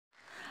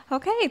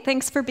Okay,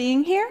 thanks for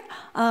being here.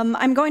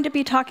 I'm going to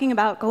be talking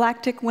about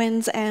galactic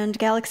winds and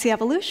galaxy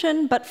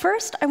evolution, but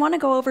first I want to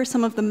go over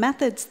some of the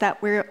methods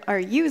that we are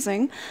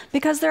using,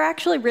 because they're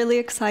actually really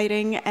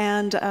exciting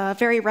and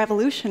very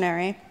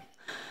revolutionary.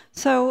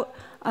 So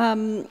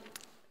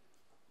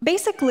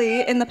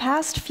basically, in the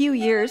past few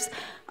years,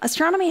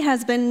 astronomy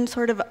has been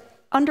sort of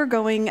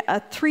undergoing a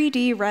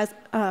 3D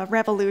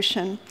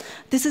revolution.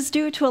 This is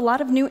due to a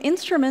lot of new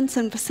instruments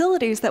and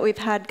facilities that we've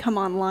had come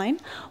online,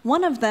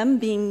 one of them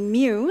being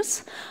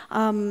MUSE.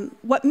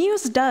 What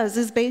MUSE does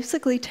is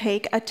basically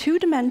take a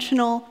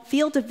two-dimensional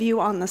field of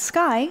view on the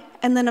sky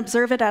and then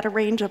observe it at a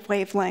range of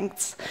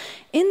wavelengths.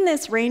 In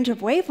this range of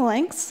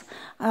wavelengths,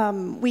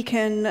 we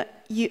can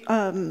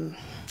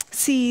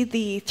see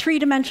the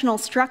three-dimensional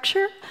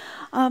structure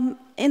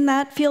in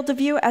that field of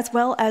view, as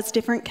well as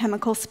different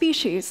chemical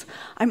species.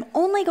 I'm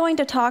only going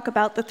to talk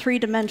about the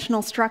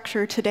three-dimensional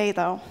structure today,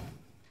 though.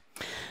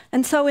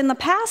 And so in the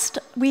past,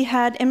 we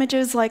had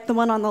images like the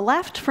one on the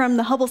left from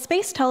the Hubble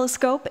Space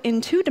Telescope in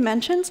 2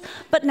 dimensions,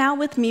 but now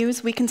with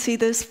MUSE, we can see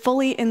this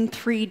fully in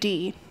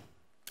 3D.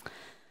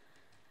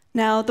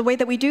 Now, the way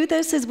that we do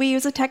this is we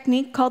use a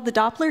technique called the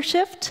Doppler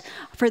shift.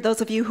 For those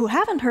of you who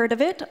haven't heard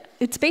of it,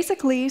 it's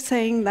basically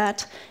saying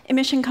that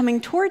emission coming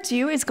towards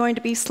you is going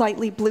to be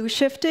slightly blue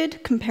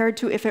shifted compared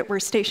to if it were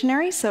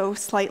stationary, so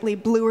slightly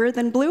bluer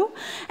than blue.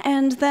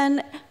 And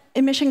then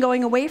emission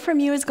going away from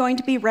you is going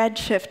to be red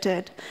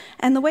shifted.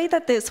 And the way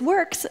that this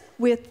works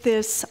with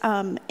this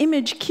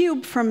image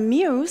cube from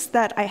MUSE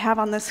that I have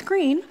on the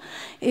screen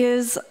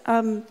is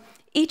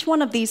each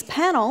one of these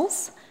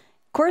panels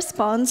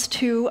corresponds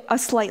to a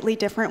slightly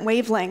different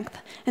wavelength.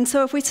 And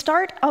so if we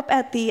start up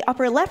at the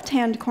upper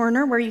left-hand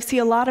corner, where you see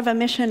a lot of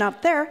emission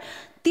up there,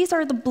 these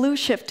are the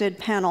blue-shifted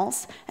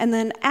panels. And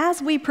then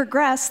as we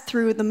progress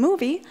through the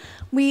movie,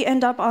 we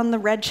end up on the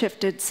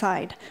red-shifted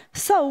side.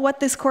 So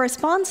what this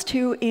corresponds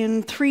to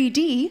in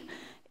 3D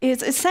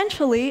is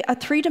essentially a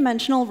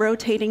three-dimensional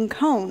rotating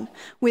cone,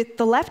 with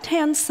the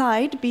left-hand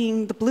side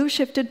being the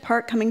blue-shifted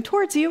part coming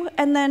towards you,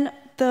 and then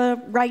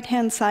the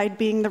right-hand side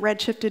being the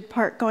red-shifted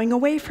part going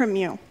away from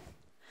you.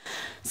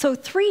 So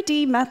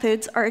 3D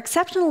methods are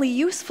exceptionally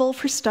useful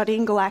for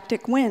studying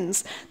galactic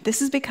winds.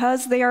 This is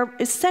because they are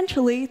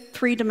essentially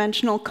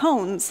three-dimensional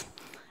cones.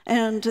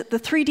 And the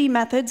 3D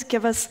methods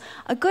give us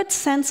a good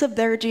sense of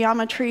their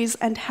geometries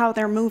and how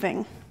they're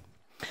moving.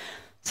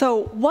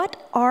 So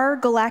what are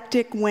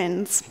galactic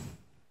winds?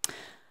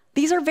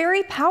 These are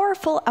very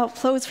powerful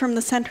outflows from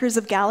the centers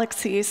of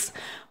galaxies.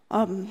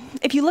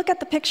 If you look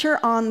at the picture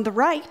on the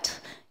right,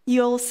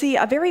 you'll see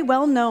a very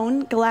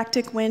well-known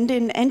galactic wind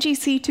in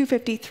NGC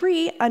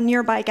 253, a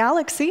nearby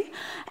galaxy,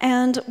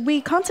 and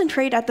we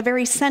concentrate at the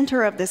very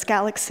center of this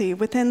galaxy,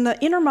 within the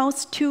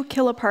innermost 2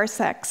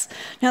 kiloparsecs.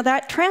 Now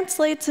that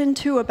translates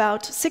into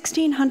about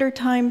 1,600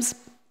 times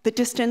the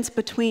distance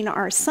between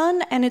our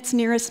sun and its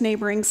nearest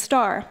neighboring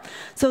star.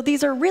 So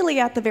these are really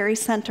at the very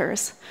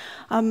centers.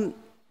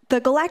 The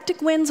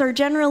galactic winds are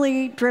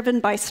generally driven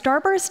by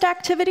starburst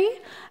activity,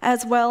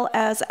 as well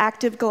as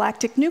active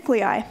galactic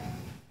nuclei.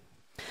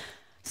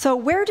 So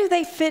where do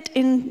they fit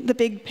in the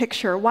big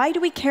picture? Why do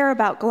we care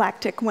about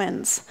galactic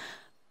winds?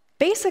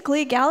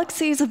 Basically,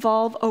 galaxies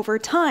evolve over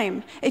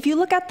time. If you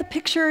look at the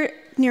picture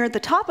near the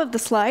top of the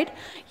slide,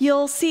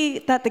 you'll see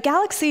that the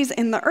galaxies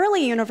in the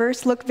early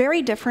universe look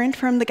very different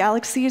from the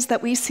galaxies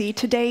that we see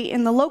today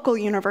in the local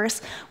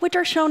universe, which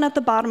are shown at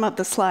the bottom of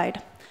the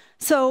slide.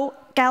 So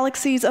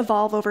galaxies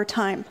evolve over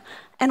time.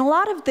 And a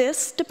lot of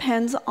this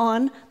depends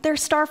on their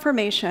star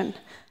formation.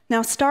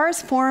 Now,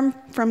 stars form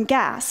from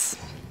gas.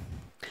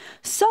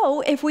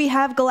 So if we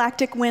have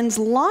galactic winds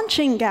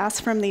launching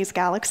gas from these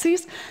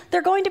galaxies,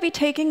 they're going to be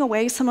taking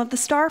away some of the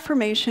star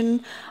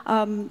formation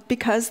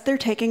because they're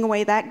taking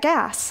away that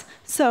gas.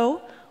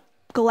 So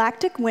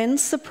galactic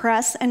winds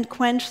suppress and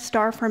quench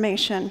star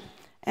formation,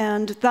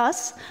 and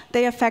thus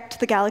they affect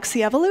the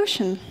galaxy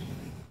evolution.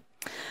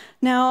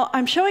 Now,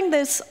 I'm showing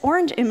this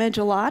orange image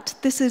a lot.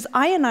 This is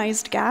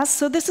ionized gas,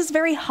 so this is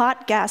very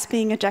hot gas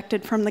being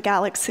ejected from the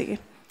galaxy.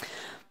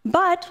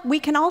 But we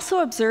can also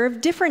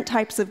observe different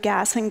types of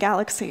gas in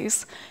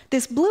galaxies.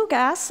 This blue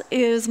gas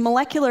is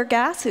molecular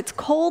gas. It's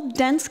cold,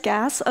 dense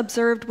gas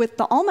observed with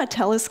the ALMA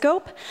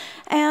telescope,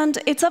 and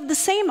it's of the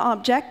same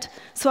object,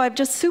 so I've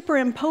just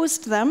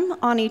superimposed them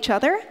on each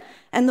other.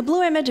 And the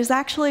blue image is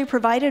actually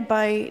provided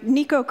by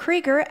Nico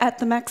Krieger at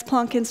the Max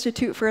Planck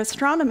Institute for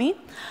Astronomy.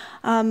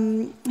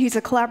 He's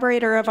a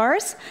collaborator of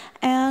ours,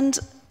 and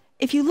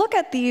if you look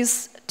at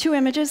these 2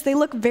 images, they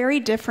look very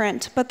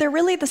different, but they're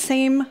really the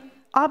same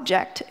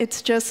object.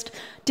 It's just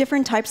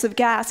different types of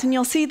gas, and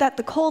you'll see that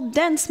the cold,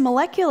 dense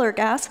molecular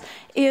gas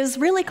is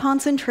really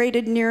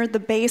concentrated near the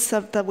base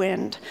of the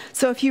wind.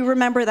 So if you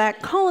remember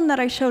that cone that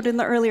I showed in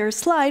the earlier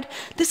slide,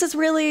 this is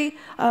really,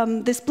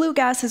 this blue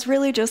gas is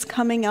really just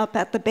coming up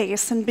at the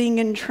base and being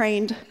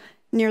entrained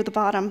near the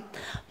bottom.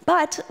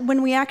 But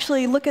when we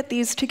actually look at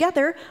these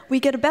together,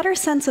 we get a better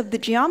sense of the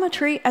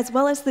geometry as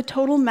well as the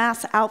total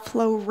mass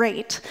outflow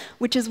rate,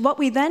 which is what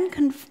we then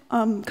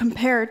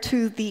compare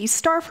to the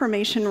star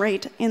formation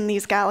rate in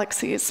these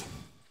galaxies.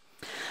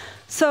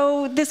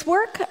 So this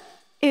work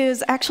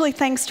is actually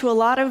thanks to a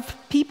lot of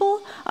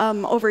people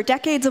over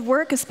decades of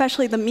work,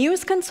 especially the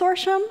MUSE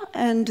Consortium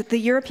and the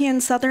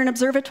European Southern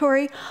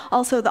Observatory,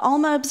 also the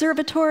ALMA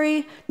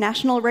Observatory,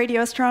 National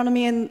Radio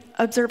Astronomy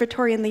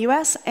Observatory in the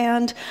US,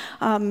 and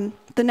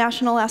the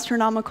National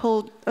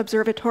Astronomical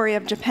Observatory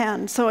of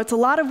Japan. So it's a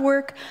lot of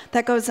work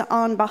that goes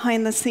on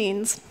behind the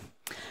scenes.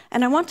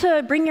 And I want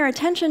to bring your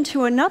attention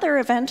to another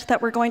event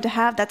that we're going to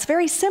have that's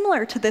very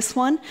similar to this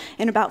one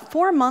in about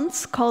 4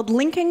 months, called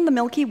Linking the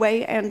Milky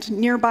Way and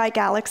Nearby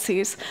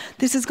Galaxies.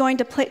 This is going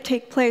to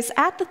take place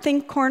at the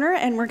Think Corner,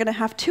 and we're going to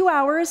have 2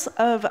 hours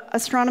of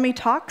astronomy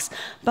talks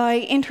by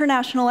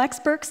international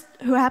experts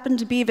who happen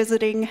to be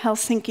visiting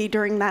Helsinki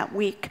during that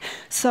week.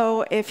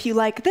 So if you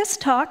like this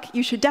talk,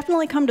 you should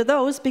definitely come to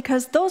those,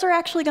 because those are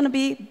actually going to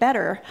be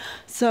better.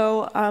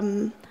 So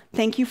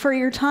thank you for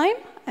your time.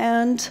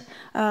 And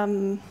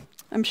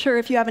I'm sure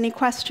if you have any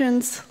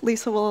questions,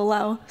 Lisa will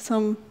allow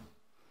some.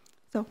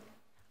 So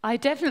I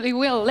definitely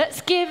will.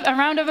 Let's give a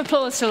round of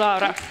applause to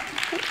Laura.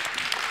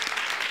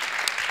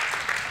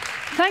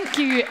 Thank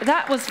you.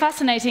 That was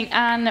fascinating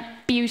and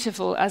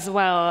beautiful as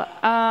well.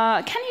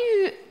 Can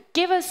you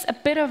give us a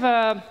bit of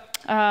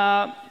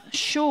a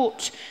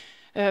short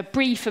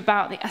brief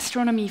about the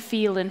astronomy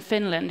field in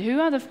Finland?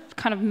 Who are the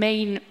kind of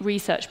main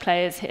research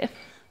players here?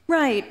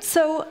 Right.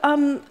 So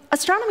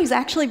astronomy is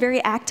actually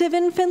very active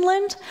in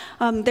Finland.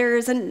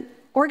 There's an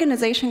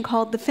organization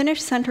called the Finnish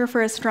Center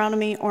for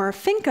Astronomy, or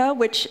FINCA,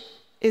 which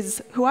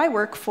is who I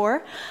work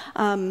for.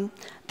 The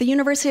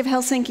University of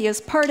Helsinki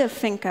is part of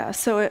FINCA.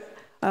 So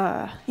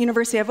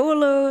University of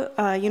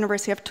Oulu,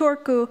 University of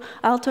Turku,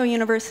 Aalto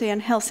University,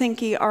 and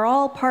Helsinki are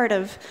all part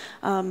of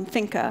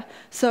FINCA.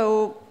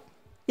 So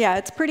yeah,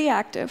 it's pretty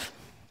active.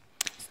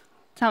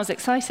 Sounds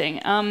exciting.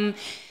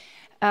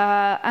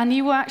 And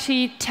you were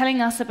actually telling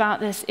us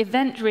about this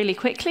event really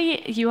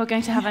quickly. You are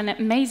going to have an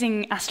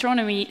amazing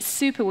astronomy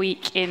super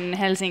week in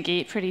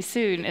Helsinki pretty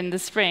soon in the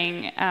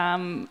spring.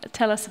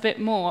 Tell us a bit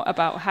more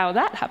about how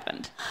that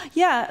happened.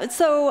 Yeah,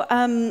 so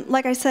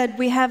like I said,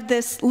 we have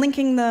this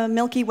Linking the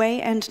Milky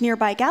Way and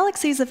Nearby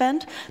Galaxies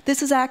event.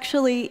 This is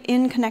actually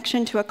in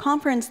connection to a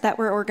conference that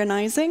we're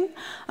organizing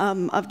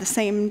of the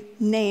same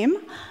name.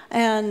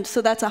 And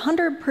so that's a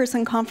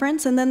 100-person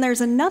conference. And then there's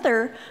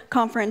another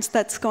conference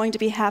that's going to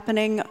be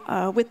happening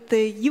with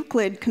the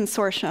Euclid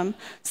Consortium.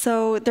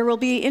 So there will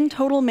be in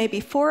total maybe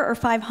 400 or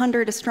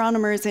 500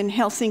 astronomers in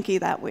Helsinki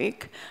that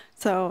week.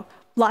 So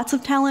lots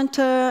of talent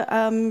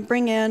to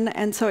bring in,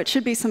 and so it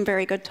should be some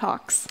very good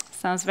talks.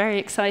 Sounds very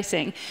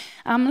exciting.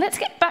 Let's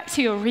get back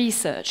to your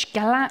research.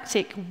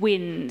 Galactic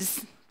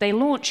winds, they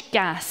launch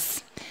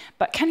gas.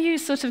 But can you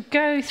sort of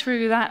go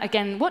through that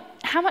again?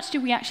 How much do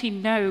we actually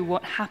know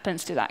what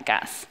happens to that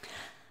gas?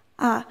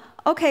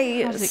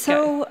 Okay,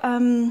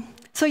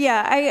 so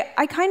yeah,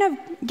 I kind of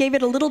gave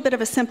it a little bit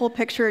of a simple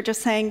picture,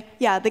 just saying,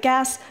 yeah, the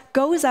gas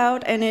goes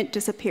out and it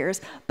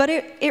disappears. But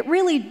it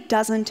really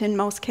doesn't in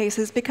most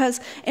cases, because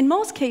in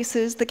most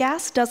cases, the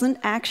gas doesn't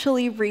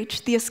actually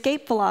reach the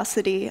escape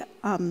velocity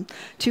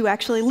to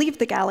actually leave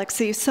the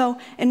galaxy. So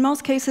in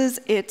most cases,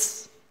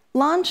 it's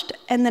launched,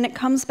 and then it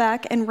comes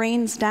back and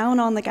rains down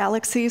on the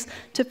galaxies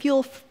to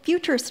fuel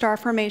future star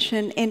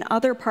formation in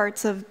other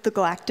parts of the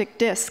galactic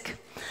disk.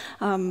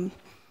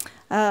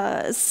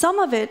 Some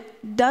of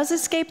it does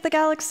escape the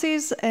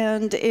galaxies,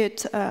 and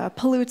it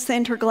pollutes the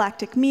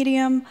intergalactic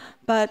medium,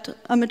 but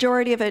a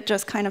majority of it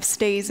just kind of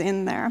stays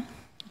in there.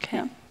 Okay.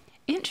 Yeah.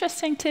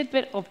 Interesting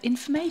tidbit of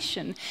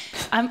information.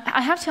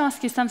 I have to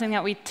ask you something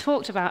that we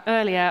talked about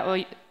earlier,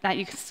 or that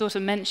you sort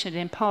of mentioned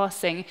in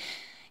passing.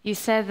 You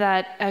said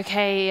that,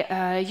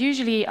 okay,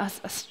 usually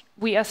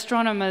we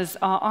astronomers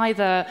are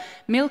either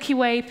Milky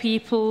Way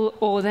people,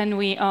 or then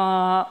we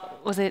are,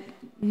 was it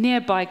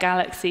nearby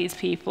galaxies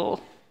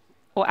people,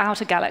 or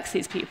outer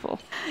galaxies people?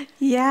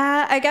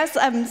 Yeah, I guess,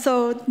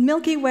 so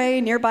Milky Way,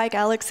 nearby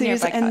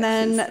galaxies, and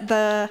then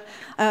the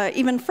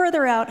even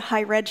further out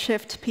high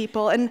redshift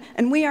people,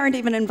 and we aren't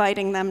even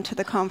inviting them to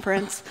the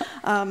conference.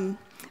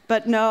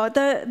 But no,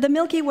 the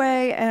Milky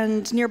Way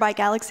and nearby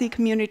galaxy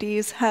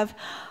communities have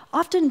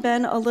often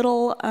been a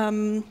little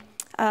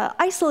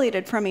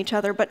isolated from each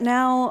other, but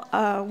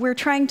now we're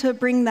trying to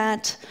bring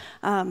that,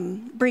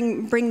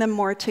 bring them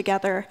more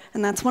together,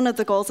 and that's one of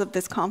the goals of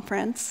this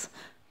conference.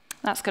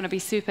 That's going to be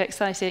super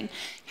exciting.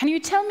 Can you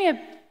tell me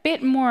a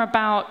bit more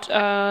about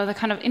the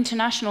kind of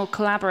international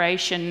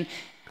collaboration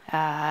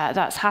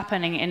that's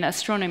happening in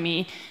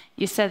astronomy?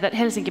 You said that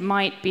Helsinki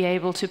might be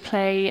able to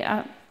play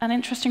an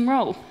interesting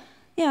role.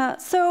 Yeah,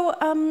 so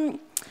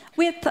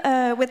with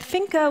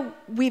FINCA,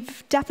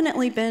 we've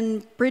definitely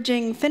been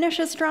bridging Finnish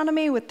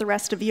astronomy with the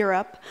rest of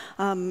Europe.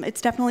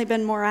 It's definitely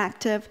been more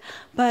active,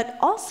 but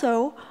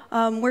also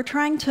we're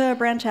trying to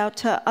branch out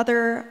to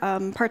other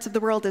parts of the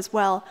world as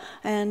well.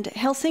 And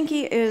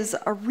Helsinki is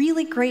a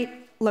really great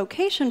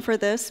location for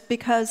this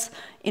because,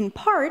 in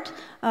part,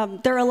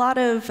 there are a lot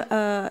of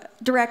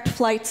direct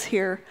flights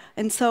here,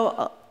 and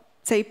so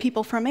say,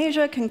 people from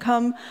Asia can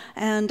come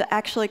and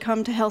actually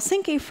come to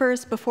Helsinki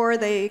first before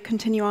they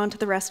continue on to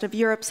the rest of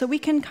Europe. So we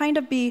can kind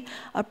of be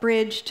a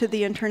bridge to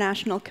the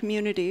international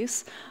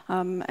communities.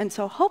 And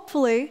so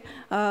hopefully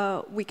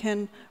we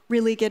can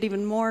really get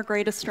even more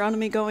great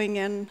astronomy going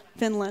in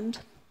Finland.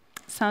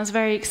 Sounds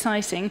very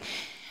exciting.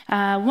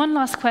 One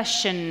last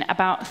question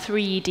about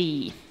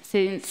 3D.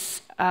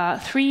 Since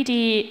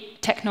 3D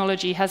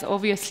technology has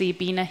obviously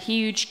been a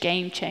huge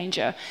game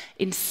changer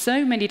in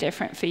so many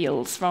different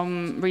fields,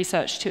 from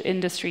research to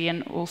industry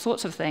and all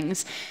sorts of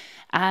things.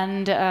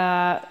 And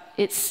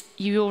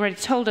you already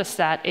told us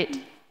that it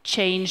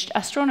changed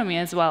astronomy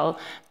as well.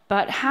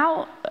 But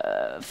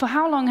for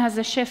how long has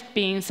the shift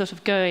been sort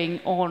of going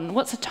on?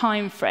 What's the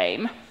time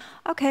frame?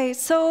 Okay,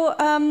 so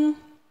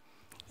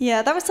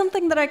yeah, that was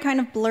something that I kind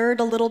of blurred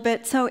a little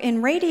bit. So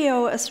in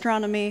radio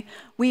astronomy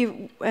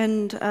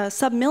and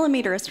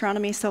sub-millimeter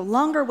astronomy, so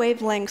longer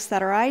wavelengths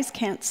that our eyes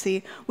can't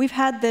see, we've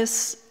had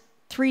this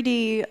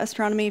 3D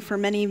astronomy for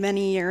many,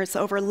 many years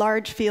over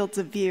large fields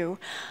of view.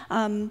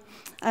 Probably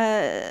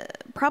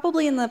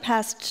in the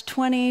past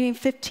 20,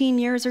 15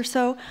 years or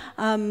so,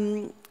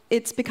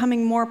 it's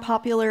becoming more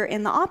popular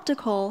in the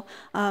optical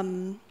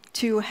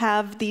to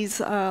have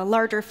these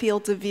larger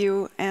fields of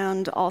view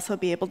and also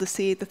be able to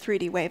see the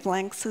 3D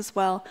wavelengths as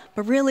well.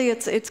 But really,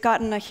 it's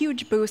gotten a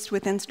huge boost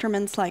with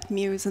instruments like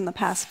Muse in the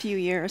past few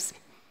years.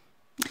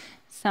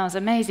 Sounds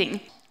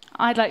amazing.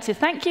 I'd like to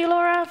thank you,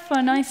 Laura, for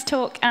a nice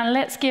talk, and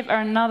let's give her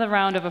another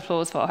round of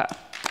applause for her.